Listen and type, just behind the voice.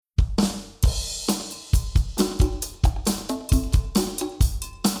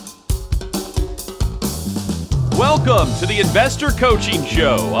Welcome to the Investor Coaching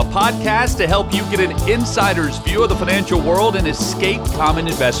Show, a podcast to help you get an insider's view of the financial world and escape common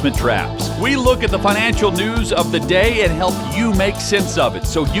investment traps. We look at the financial news of the day and help you make sense of it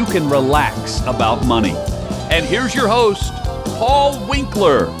so you can relax about money. And here's your host, Paul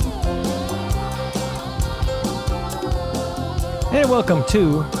Winkler. Hey, welcome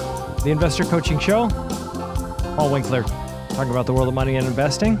to the Investor Coaching Show. Paul Winkler, talking about the world of money and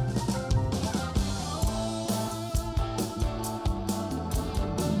investing.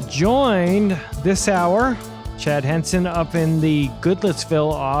 Joined this hour, Chad Henson up in the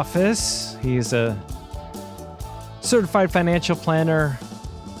Goodlettsville office. He's a certified financial planner,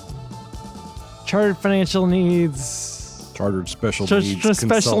 chartered financial needs, Chartered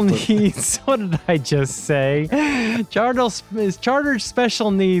special needs. What did I just say? Chartered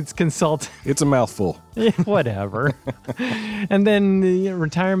special needs consultant. It's a mouthful. Whatever. And then the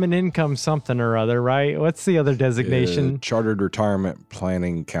retirement income something or other, right? What's the other designation? Chartered retirement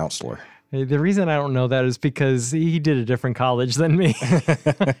planning counselor. The reason I don't know that is because he did a different college than me.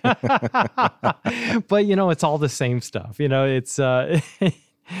 But, it's all the same stuff. It's...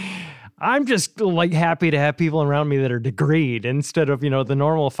 I'm just happy to have people around me that are degreed instead of, the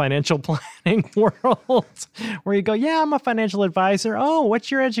normal financial planning world where you go, yeah, I'm a financial advisor. Oh,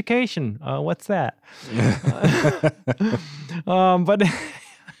 what's your education? What's that? But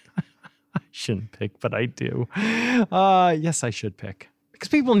I shouldn't pick, but I do. Yes, I should pick because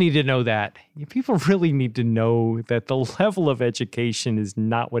people need to know that. People really need to know that the level of education is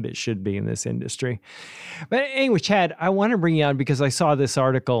not what it should be in this industry. But anyway, Chad, I want to bring you on because I saw this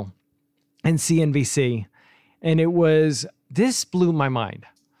article and CNBC, and this blew my mind.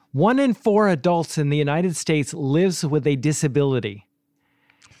 1 in 4 adults in the United States lives with a disability.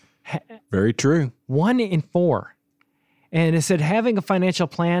 Very true. 1 in 4. And it said, having a financial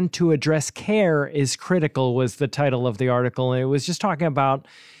plan to address care is critical was the title of the article. And it was just talking about,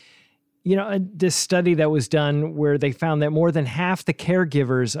 this study that was done where they found that more than half the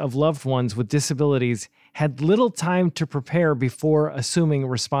caregivers of loved ones with disabilities had little time to prepare before assuming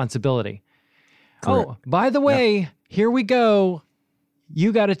responsibility. Correct. Oh, by the way, Here we go.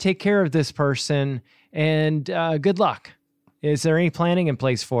 You got to take care of this person, and good luck. Is there any planning in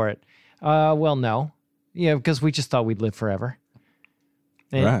place for it? Well, no. Yeah, because we just thought we'd live forever.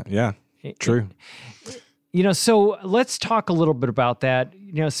 And, right, yeah, true. So let's talk a little bit about that.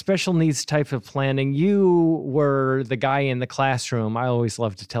 Special needs type of planning. You were the guy in the classroom. I always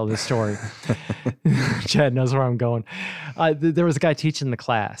love to tell this story. Chad knows where I'm going. There was a guy teaching the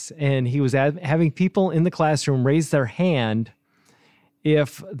class, and he was having people in the classroom raise their hand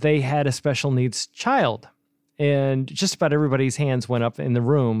if they had a special needs child. And just about everybody's hands went up in the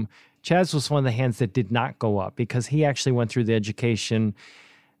room. Chad's was one of the hands that did not go up because he actually went through the education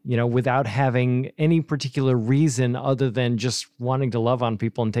without having any particular reason other than just wanting to love on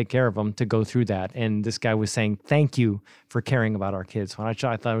people and take care of them to go through that. And this guy was saying, thank you for caring about our kids. I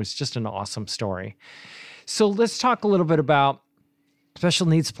thought it was just an awesome story. So let's talk a little bit about special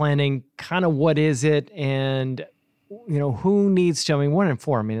needs planning, kind of what is it, and, who needs to, 1 in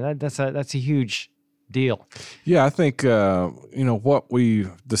 4, that's a huge deal. Yeah, I think, the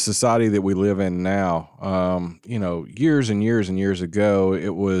society that we live in now, years and years and years ago,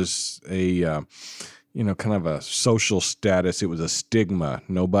 it was a, kind of a social status. It was a stigma.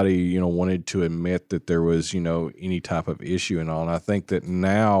 Nobody, wanted to admit that there was, any type of issue and all. And I think that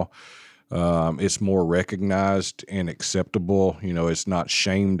now it's more recognized and acceptable. It's not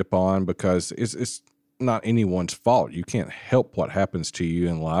shamed upon because it's not anyone's fault. You can't help what happens to you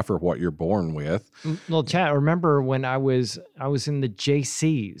in life or what you're born with. Well, Chad, I remember when I was in the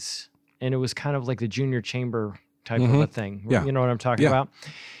JCs, and it was kind of like the junior chamber type of a thing. Yeah. You know what I'm talking about?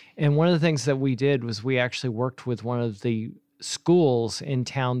 And one of the things that we did was we actually worked with one of the schools in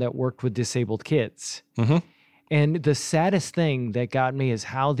town that worked with disabled kids. Mm-hmm. And the saddest thing that got me is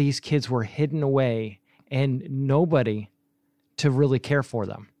how these kids were hidden away and nobody to really care for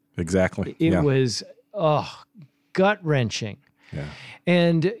them. Exactly. It was gut-wrenching. Yeah.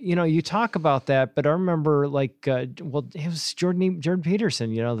 And, you talk about that, but I remember it was Jordan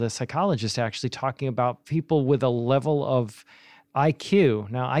Peterson, the psychologist, actually talking about people with a level of IQ.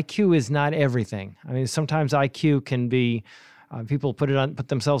 Now, IQ is not everything. Sometimes IQ can be, people put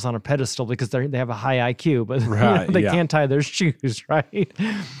themselves on a pedestal because they have a high IQ, but they can't tie their shoes, right?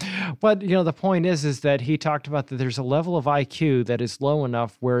 But, the point is that he talked about that there's a level of IQ that is low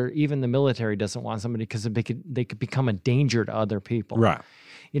enough where even the military doesn't want somebody because they could become a danger to other people. Right.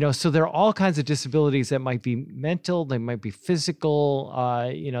 So there are all kinds of disabilities that might be mental, they might be physical,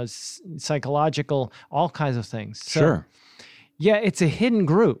 psychological, all kinds of things. So, sure. Yeah, it's a hidden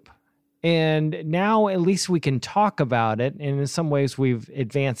group. And now at least we can talk about it. And in some ways, we've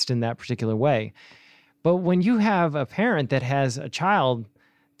advanced in that particular way. But when you have a parent that has a child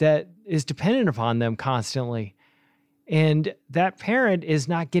that is dependent upon them constantly, and that parent is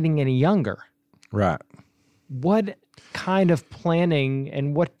not getting any younger, Right. what kind of planning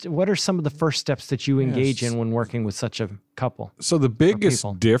and what are some of the first steps that you engage in when working with such a couple? So the biggest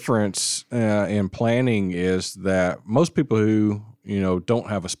difference in planning is that most people who, don't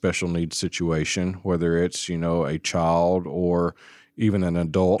have a special needs situation, whether it's, a child or even an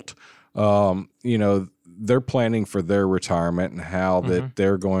adult, they're planning for their retirement and how that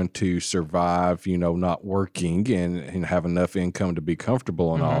they're going to survive, not working and have enough income to be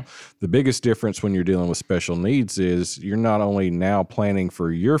comfortable and all. The biggest difference when you're dealing with special needs is you're not only now planning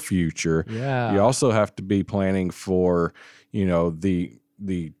for your future, you also have to be planning for,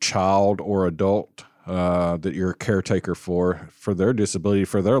 the child or adult that you're a caretaker for their disability,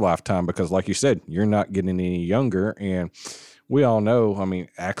 for their lifetime, because like you said, you're not getting any younger. And we all know,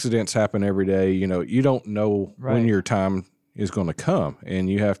 accidents happen every day. You don't know when your time is going to come, and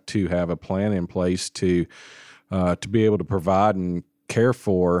you have to have a plan in place to be able to provide and care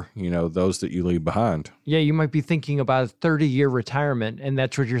for, those that you leave behind. Yeah, you might be thinking about a 30-year retirement, and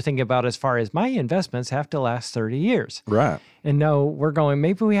that's what you're thinking about as far as my investments have to last 30 years. Right. And no, we're going,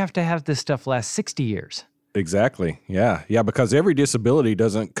 maybe we have to have this stuff last 60 years. Exactly. Yeah. Yeah, because every disability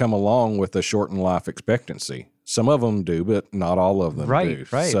doesn't come along with a shortened life expectancy. Some of them do, but not all of them do.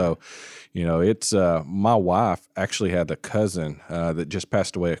 Right. So, it's my wife actually had a cousin that just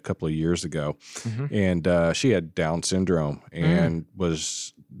passed away a couple of years ago, and she had Down syndrome and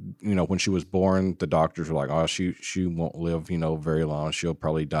was, when she was born, the doctors were like, oh, she won't live, very long. She'll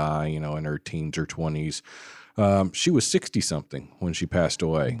probably die, in her teens or 20s. She was 60-something when she passed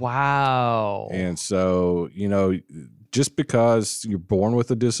away. Wow. And so, just because you're born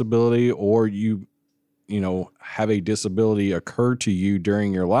with a disability or you have a disability occur to you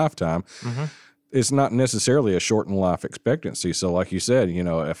during your lifetime, it's not necessarily a shortened life expectancy. So like you said,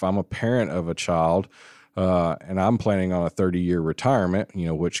 if I'm a parent of a child and I'm planning on a 30-year retirement,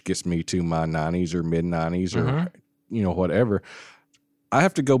 which gets me to my 90s or mid-90s or, whatever, I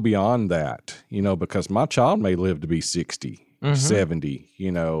have to go beyond that, because my child may live to be 60. 70,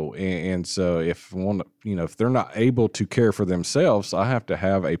 and so if if they're not able to care for themselves, I have to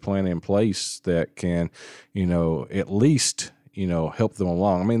have a plan in place that can, at least, help them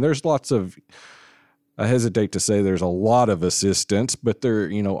along. There's lots of, I hesitate to say there's a lot of assistance, but there,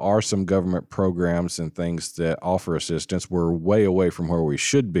 are some government programs and things that offer assistance. We're way away from where we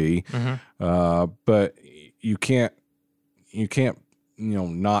should be, but you can't,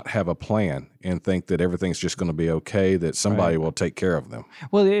 not have a plan and think that everything's just going to be okay, that somebody will take care of them.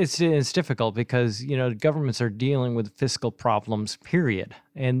 Well, it's difficult because, governments are dealing with fiscal problems, period,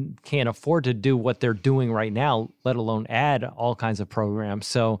 and can't afford to do what they're doing right now, let alone add all kinds of programs.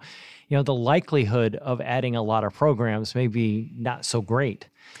 So, the likelihood of adding a lot of programs may be not so great.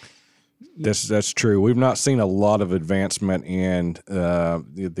 That's true. We've not seen a lot of advancement in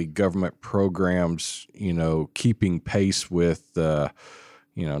the government programs, keeping pace with,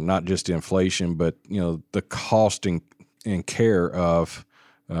 not just inflation, but, the cost and care of,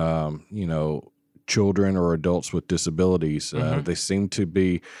 children or adults with disabilities. They seem to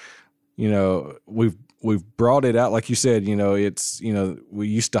be, we've brought it out. Like you said, it's, we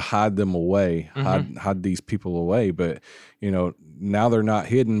used to hide them away, hide these people away, but, now they're not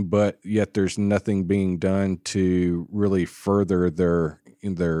hidden, but yet there's nothing being done to really further their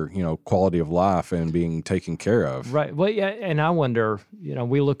quality of life and being taken care of. Right. Well, yeah. And I wonder,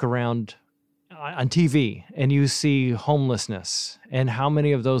 we look around on TV and you see homelessness, and how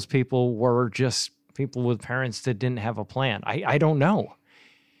many of those people were just people with parents that didn't have a plan. I don't know.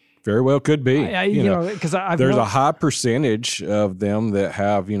 Very well could be. Because there's a high percentage of them that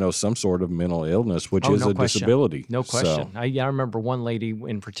have, some sort of mental illness, which is a disability. No question. So. I remember one lady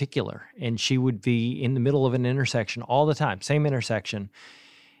in particular, and she would be in the middle of an intersection all the time, same intersection.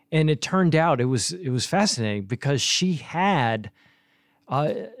 And it turned out it was fascinating because she had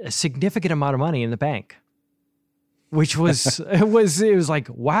a significant amount of money in the bank, which was, it was like,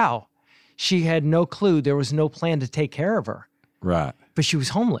 wow, she had no clue. There was no plan to take care of her. Right. But she was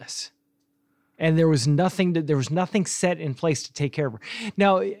homeless, and there was nothing set in place to take care of her.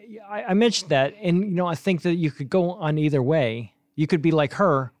 Now, I mentioned that, and I think that you could go on either way. You could be like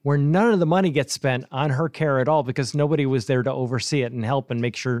her, where none of the money gets spent on her care at all because nobody was there to oversee it and help and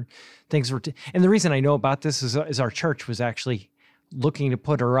make sure things were. And the reason I know about this is our church was actually looking to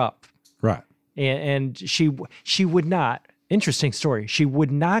put her up, right? And she would not. Interesting story. She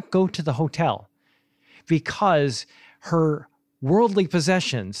would not go to the hotel because her worldly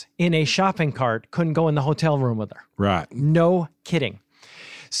possessions in a shopping cart couldn't go in the hotel room with her. Right. No kidding.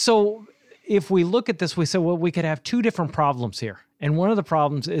 So if we look at this, we say, well, we could have two different problems here. And one of the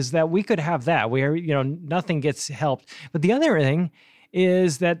problems is that we could have that where, nothing gets helped. But the other thing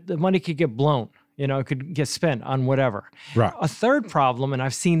is that the money could get blown, it could get spent on whatever. Right. A third problem, and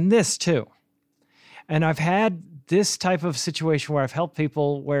I've seen this too, and I've had this type of situation where I've helped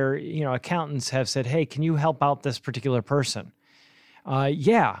people where, accountants have said, hey, can you help out this particular person?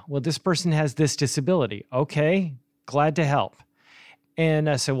 Yeah, well, this person has this disability. Okay, glad to help. And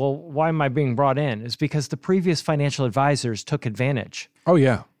I said, well, why am I being brought in? It's because the previous financial advisors took advantage. Oh,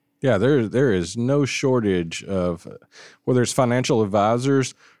 yeah. Yeah, there is no shortage of, whether it's financial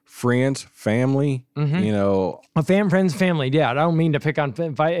advisors, friends, family, Friends, family. Yeah, I don't mean to pick on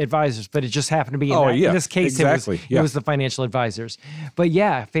advisors, but it just happened to be in this case, exactly. It was the financial advisors. But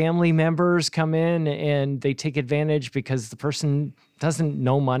yeah, family members come in and they take advantage because the person doesn't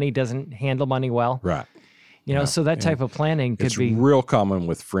know money, doesn't handle money well. Right. So that type of planning could be real common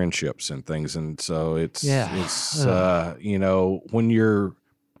with friendships and things. And so it's when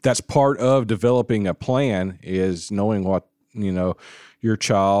that's part of developing a plan is knowing what, your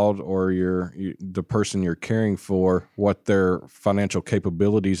child or the person you're caring for, what their financial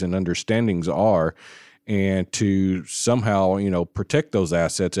capabilities and understandings are, and to somehow, protect those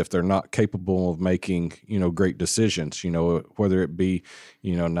assets if they're not capable of making, great decisions, whether it be,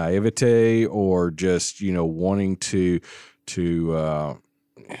 naivete or just, wanting to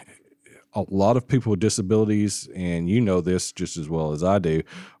a lot of people with disabilities, and this just as well as I do,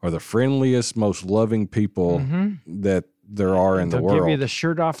 are the friendliest, most loving people that there are in the world. They'll give you the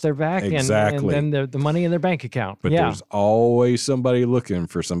shirt off their back and then the money in their bank account. But there's always somebody looking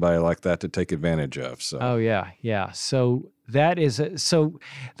for somebody like that to take advantage of. So. Oh, yeah. So so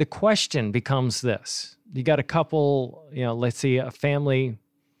the question becomes this. You got a couple, let's say a family,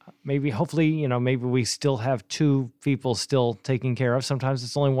 hopefully, maybe we still have two people still taking care of. Sometimes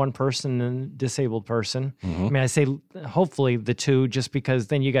it's only one person and a disabled person. I mean, I say hopefully the two, just because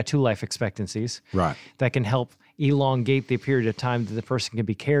then you got two life expectancies. Right. That can help elongate the period of time that the person can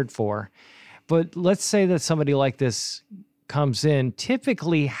be cared for. But let's say that somebody like this comes in.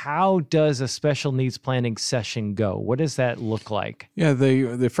 Typically, how does a special needs planning session go? What does that look like? Yeah,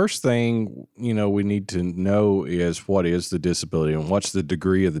 the first thing, we need to know is what is the disability and what's the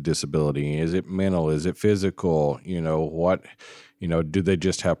degree of the disability. Is it mental? Is it physical? Do they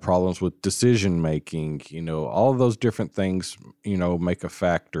just have problems with decision making? All of those different things, make a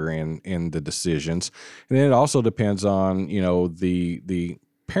factor in the decisions. And then it also depends on, the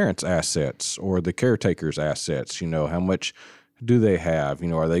parents' assets or the caretaker's assets. How much do they have?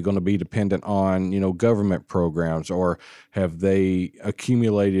 Are they going to be dependent on, government programs, or have they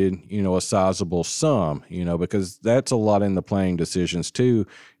accumulated, a sizable sum, because that's a lot in the planning decisions too,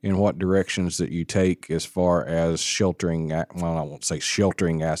 in what directions that you take as far as sheltering, I won't say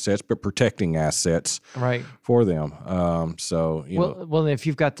sheltering assets, but protecting assets for them. Well, if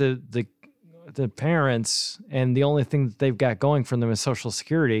you've got the parents and the only thing that they've got going for them is Social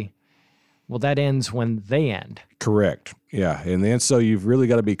Security, well, that ends when they end. Correct. Yeah. And then so you've really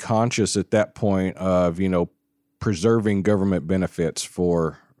got to be conscious at that point of, preserving government benefits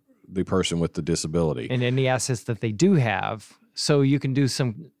for the person with the disability. And any assets that they do have, so you can do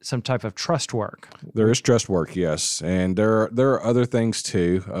some type of trust work. There is trust work, yes. And there are other things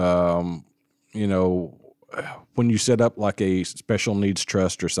too. When you set up like a special needs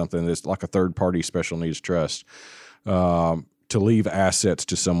trust or something that's like a third-party special needs trust, to leave assets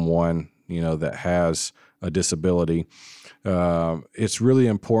to someone, that has a disability, it's really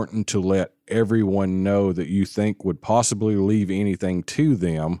important to let everyone know that you think would possibly leave anything to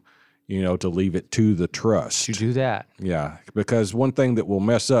them, to leave it to the trust. To do that. Yeah, because one thing that will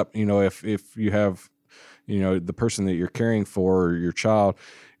mess up, if you have, the person that you're caring for or your child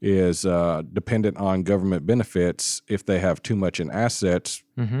is dependent on government benefits. If they have too much in assets,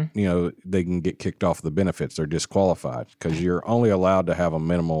 they can get kicked off the benefits. They're disqualified because you're only allowed to have a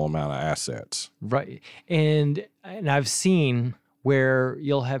minimal amount of assets. Right. And I've seen where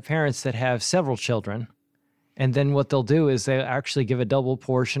you'll have parents that have several children, and then what they'll do is they'll actually give a double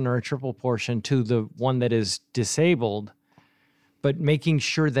portion or a triple portion to the one that is disabled, but making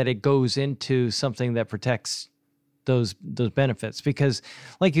sure that it goes into something that protects those benefits. Because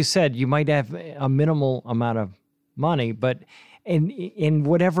like you said, you might have a minimal amount of money, but in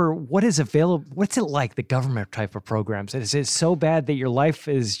what is available, what's it like, the government type of programs? Is it so bad that your life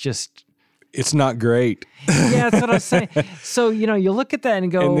is just... It's not great. Yeah, that's what I'm saying. So, you look at that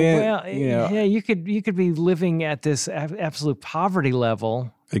and go, yeah, you could be living at this absolute poverty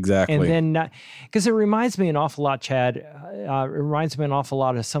level. Exactly. And then, because it reminds me an awful lot, Chad, it reminds me an awful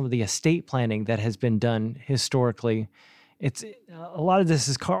lot of some of the estate planning that has been done historically. It's a lot of this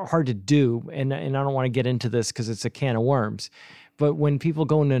is hard to do, and I don't want to get into this because it's a can of worms. But when people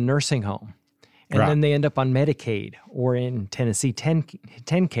go into a nursing home and Right. then they end up on Medicaid or in Tennessee,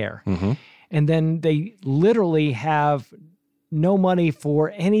 TennCare, Mm-hmm. and then they literally have no money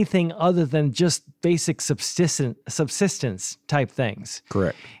for anything other than just basic subsistence type things.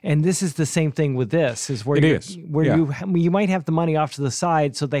 Correct. And this is the same thing with this, is where It you, is, where yeah. you might have the money off to the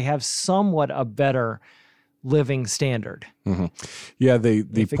side so they have somewhat a better living standard. Mm-hmm. Yeah, the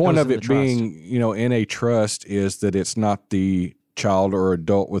If it point goes of in it the being, in a trust is that it's not the child or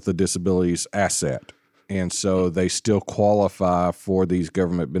adult with a disability's asset. And so they still qualify for these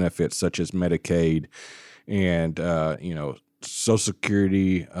government benefits such as Medicaid and, Social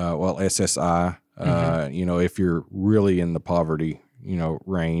Security, SSI, if you're really in the poverty,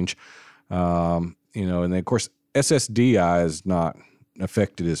 range. And then of course, SSDI is not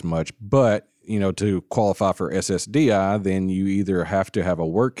affected as much, but to qualify for SSDI, then you either have to have a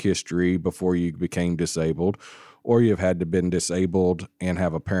work history before you became disabled, or you've had to been disabled and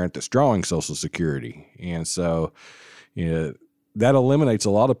have a parent that's drawing Social Security. And so, that eliminates a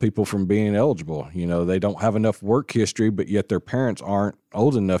lot of people from being eligible. They don't have enough work history, but yet their parents aren't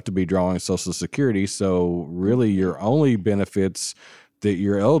old enough to be drawing Social Security. So really your only benefits that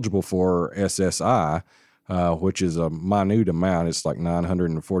you're eligible for are SSI, which is a minute amount. It's like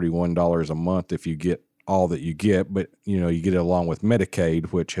 $941 a month if you get all that you get, but you get it along with Medicaid,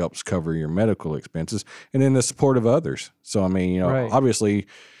 which helps cover your medical expenses, and then the support of others. So, Right. obviously,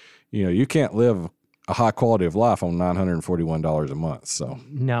 you can't live a high quality of life on $941 a month. So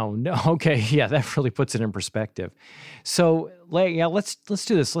No. Okay. Yeah, that really puts it in perspective. So, let's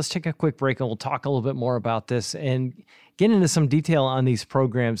do this. Let's take a quick break and we'll talk a little bit more about this and get into some detail on these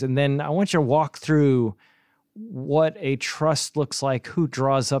programs. And then I want you to walk through what a trust looks like, who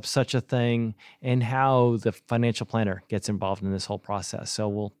draws up such a thing, and how the financial planner gets involved in this whole process. So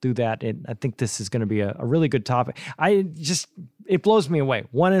we'll do that. And I think this is going to be a really good topic. It blows me away.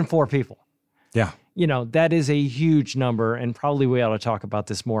 1 in 4 people. yeah. That is a huge number, and probably we ought to talk about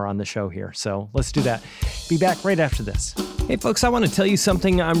this more on the show here. So let's do that. Be back right after this. Hey, folks, I want to tell you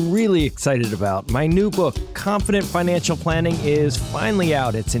something I'm really excited about. My new book, Confident Financial Planning, is finally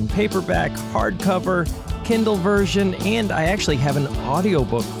out. It's in paperback, hardcover, Kindle version, and I actually have an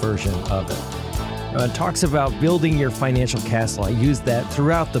audiobook version of it. It talks about building your financial castle. I use that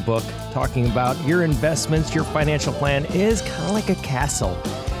throughout the book, talking about your investments. Your financial plan is kind of like a castle.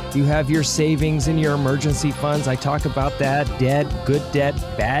 You have your savings and your emergency funds. I talk about that, debt, good debt,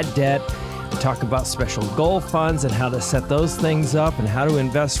 bad debt. I talk about special goal funds and how to set those things up and how to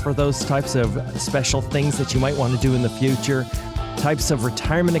invest for those types of special things that you might want to do in the future. Types of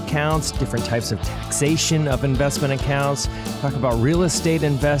retirement accounts, different types of taxation of investment accounts. Talk about real estate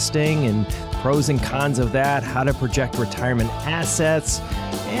investing and pros and cons of that, how to project retirement assets,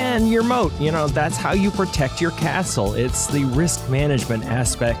 and your moat. That's how you protect your castle. It's the risk management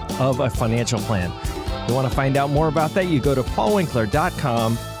aspect of a financial plan. If you want to find out more about that, you go to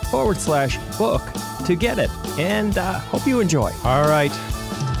paulwinkler.com/book to get it. And hope you enjoy. All right.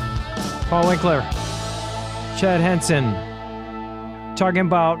 Paul Winkler, Chad Henson, talking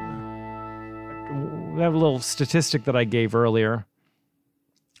about that little statistic that I gave earlier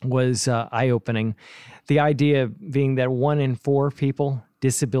was eye-opening. The idea being that 1 in 4 people,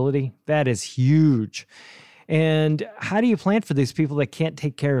 disability, that is huge. And how do you plan for these people that can't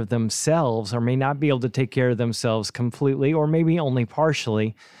take care of themselves or may not be able to take care of themselves completely or maybe only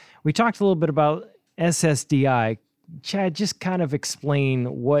partially? We talked a little bit about SSDI. Chad, just kind of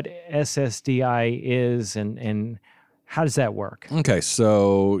explain what SSDI is and how does that work? Okay,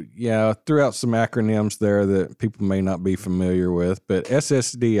 so threw out some acronyms there that people may not be familiar with, but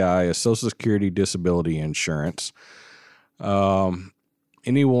SSDI is Social Security Disability Insurance.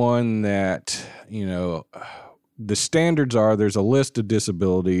 Anyone that, the standards are there's a list of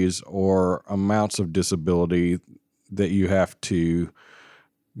disabilities or amounts of disability that you have to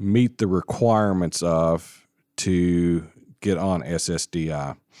meet the requirements of to get on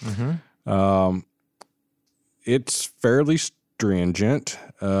SSDI. Mm-hmm. It's fairly stringent,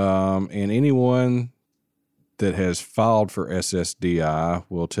 and anyone that has filed for SSDI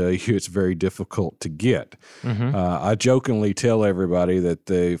will tell you it's very difficult to get. Mm-hmm. I jokingly tell everybody that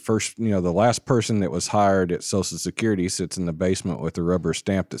the last person that was hired at Social Security sits in the basement with a rubber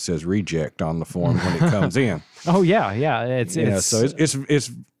stamp that says reject on the form when it comes in. Oh yeah. So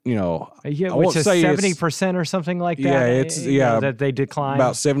it's Yeah, I which won't is say it's- 70% or something like that. Yeah, it's that they decline.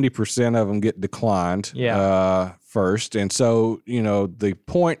 about 70% of them get declined first. And so, the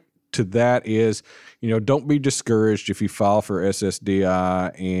point to that is, don't be discouraged if you file for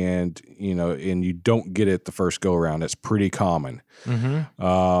SSDI and you don't get it the first go around. It's pretty common.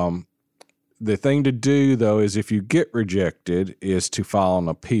 The thing to do, though, is if you get rejected, is to file an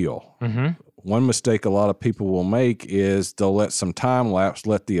appeal. One mistake a lot of people will make is they'll let some time lapse,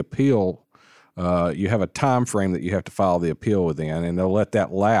 let the appeal. You have a time frame that you have to file the appeal within, and they'll let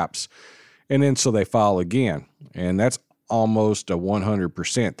that lapse, and then so they file again, and that's almost a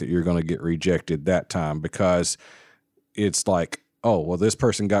 100% that you're going to get rejected that time, because it's like, oh, well, this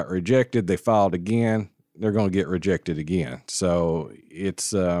person got rejected, they filed again, they're going to get rejected again. So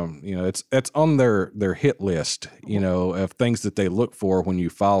it's it's on their hit list, of things that they look for when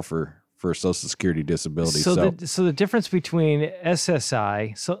you file for Social Security disability. So the difference between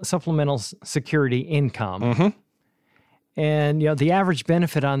SSI, supplemental security income, and the average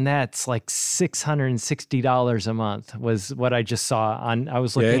benefit on that's like $660 a month was what I just saw on. I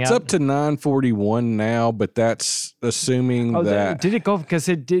was looking. Yeah, it's up to $941 now, but that's assuming that. Did it go? Because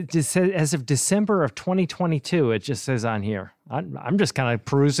it says as of December of 2022. It just says on here. I'm just kind of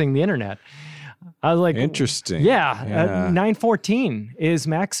perusing the internet. I was like, interesting. Yeah, 914 is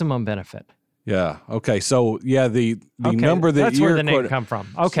maximum benefit. Yeah. Okay. So the number that's where the name come from.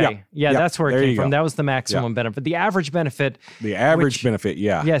 Okay. Yeah, that's where it came from. That was the maximum benefit. The average benefit. The average benefit.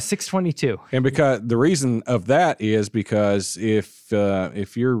 Yeah. Yeah, 622. And because the reason of that is because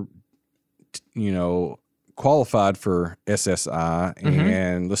if you're qualified for SSI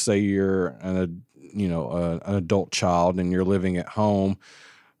and let's say you're an adult child and you're living at home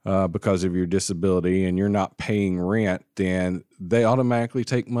because of your disability and you're not paying rent, then they automatically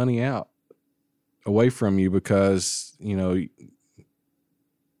take money out away from you because,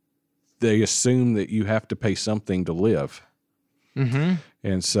 they assume that you have to pay something to live.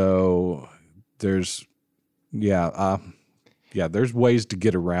 And so there's ways to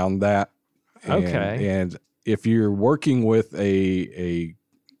get around that. And if you're working with a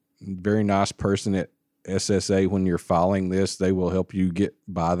very nice person at SSA when you're filing this, they will help you get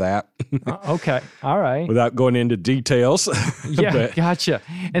by that. Okay. All right. Without going into details. Yeah, gotcha.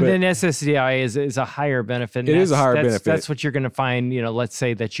 And then SSDI is a higher benefit. It is a higher benefit. That's what you're going to find, let's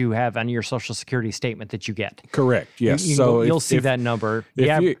say that you have on your Social Security statement that you get. Correct. Yes. You'll see that number.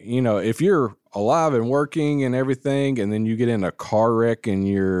 If you're alive and working and everything, and then you get in a car wreck and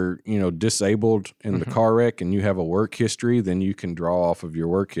you're, disabled in the car wreck and you have a work history, then you can draw off of your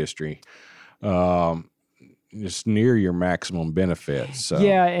work history. It's near your maximum benefit. So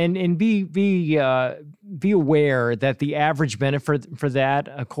yeah, and be aware that the average benefit for that,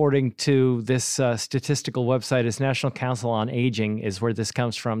 according to this statistical website, is National Council on Aging, is where this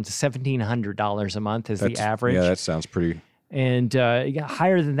comes from. $1,700 a month is the average. Yeah, that sounds pretty. And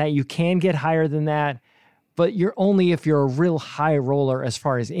higher than that, you can get higher than that, but you're only if you're a real high roller as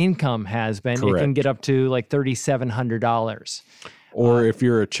far as income has been. Correct. It can get up to like $3,700. Or if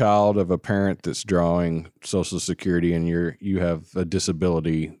you're a child of a parent that's drawing Social Security and you have a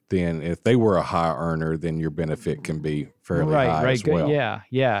disability, then if they were a high earner, then your benefit can be fairly high as well.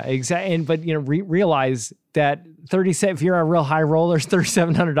 Yeah, exactly. And but realize that if you're a real high roller,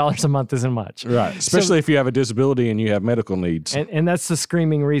 $3,700 a month isn't much. Right, especially if you have a disability and you have medical needs. And that's the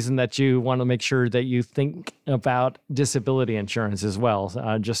screaming reason that you want to make sure that you think about disability insurance as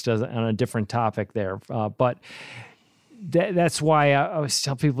well, just on a different topic there. But that's why I always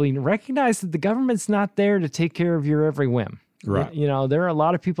tell people, recognize that the government's not there to take care of your every whim. Right. There are a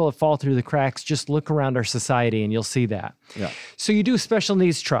lot of people that fall through the cracks. Just look around our society and you'll see that. Yeah. So you do special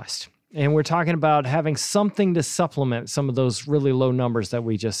needs trust. And we're talking about having something to supplement some of those really low numbers that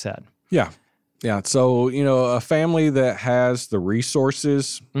we just said. Yeah. Yeah. So, a family that has the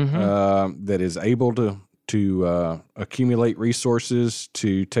resources, that is able to accumulate resources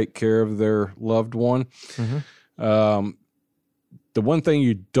to take care of their loved one. The one thing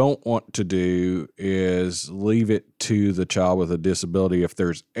you don't want to do is leave it to the child with a disability. If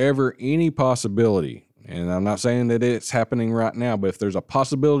there's ever any possibility, and I'm not saying that it's happening right now, but if there's a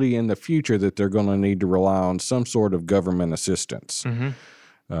possibility in the future that they're going to need to rely on some sort of government assistance.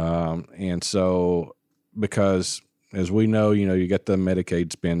 And so, because as we know, you get the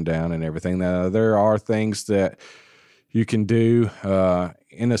Medicaid spend down and everything. Now, there are things that you can do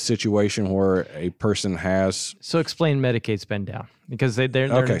in a situation where a person has. So explain Medicaid's been down because they're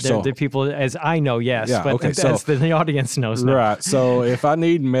the people, as I know, yes, Yeah, but okay, as the audience knows now. Right. So if I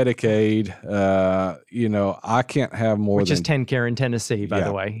need Medicaid, I can't have more Which than. is TennCare in Tennessee, by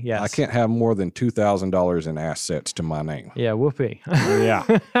the way. Yes. I can't have more than $2,000 in assets to my name. Yeah, whoopee.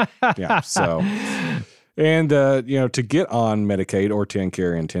 Yeah. Yeah. So. And, to get on Medicaid or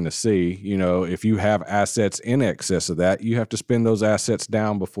TennCare in Tennessee, if you have assets in excess of that, you have to spend those assets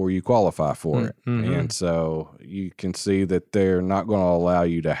down before you qualify for it. Mm-hmm. And so you can see that they're not going to allow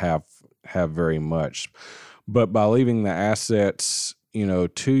you to have very much. But by leaving the assets,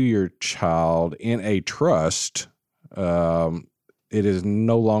 to your child in a trust, it is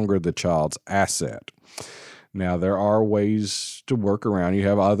no longer the child's asset. Now, there are ways to work around. You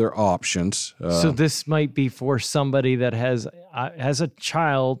have other options. So this might be for somebody that has a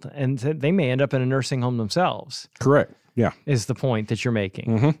child, and they may end up in a nursing home themselves. Correct. Yeah. Is the point that you're making.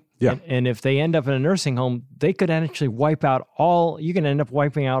 Mm-hmm. Yeah. And if they end up in a nursing home, they could actually you can end up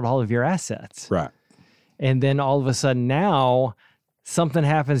wiping out all of your assets. Right. And then all of a sudden now something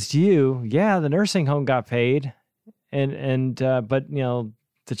happens to you. Yeah, the nursing home got paid, but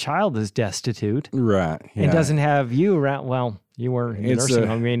the child is destitute, right? Yeah. And doesn't have you around. Well, you were in the nursing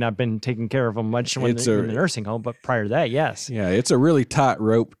home. You may not have been taking care of them much when they're in the nursing home, but prior to that, yes. Yeah, it's a really tight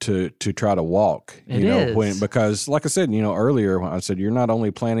rope to try to walk. It is. Because, like I said, earlier, I said you're not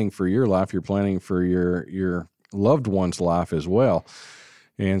only planning for your life, you're planning for your loved one's life as well.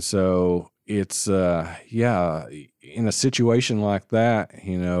 And so it's in a situation like that,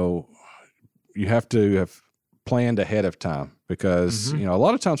 you have to have planned ahead of time. Because, a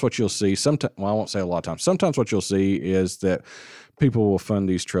lot of times what you'll see, I won't say a lot of times, sometimes what you'll see is that people will fund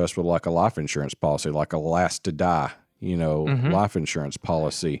these trusts with like a life insurance policy, like a last to die, life insurance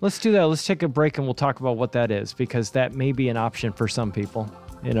policy. Let's do that. Let's take a break and we'll talk about what that is, because that may be an option for some people.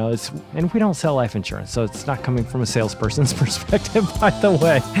 And we don't sell life insurance, so it's not coming from a salesperson's perspective, by the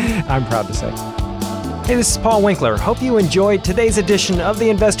way, I'm proud to say. Hey, this is Paul Winkler. Hope you enjoyed today's edition of the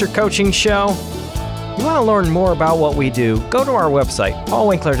Investor Coaching Show. You want to learn more about what we do, go to our website,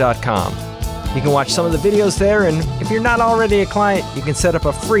 paulwinkler.com. You can watch some of the videos there, and if you're not already a client, you can set up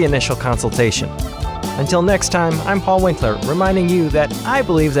a free initial consultation. Until next time, I'm Paul Winkler, reminding you that I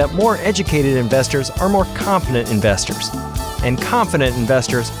believe that more educated investors are more confident investors, and confident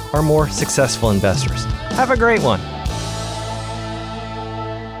investors are more successful investors. Have a great one.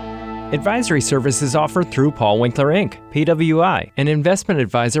 Advisory services offered through Paul Winkler, Inc., PWI, an investment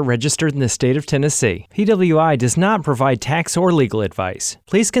advisor registered in the state of Tennessee. PWI does not provide tax or legal advice.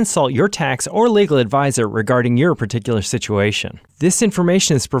 Please consult your tax or legal advisor regarding your particular situation. This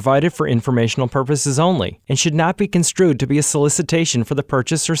information is provided for informational purposes only and should not be construed to be a solicitation for the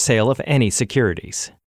purchase or sale of any securities.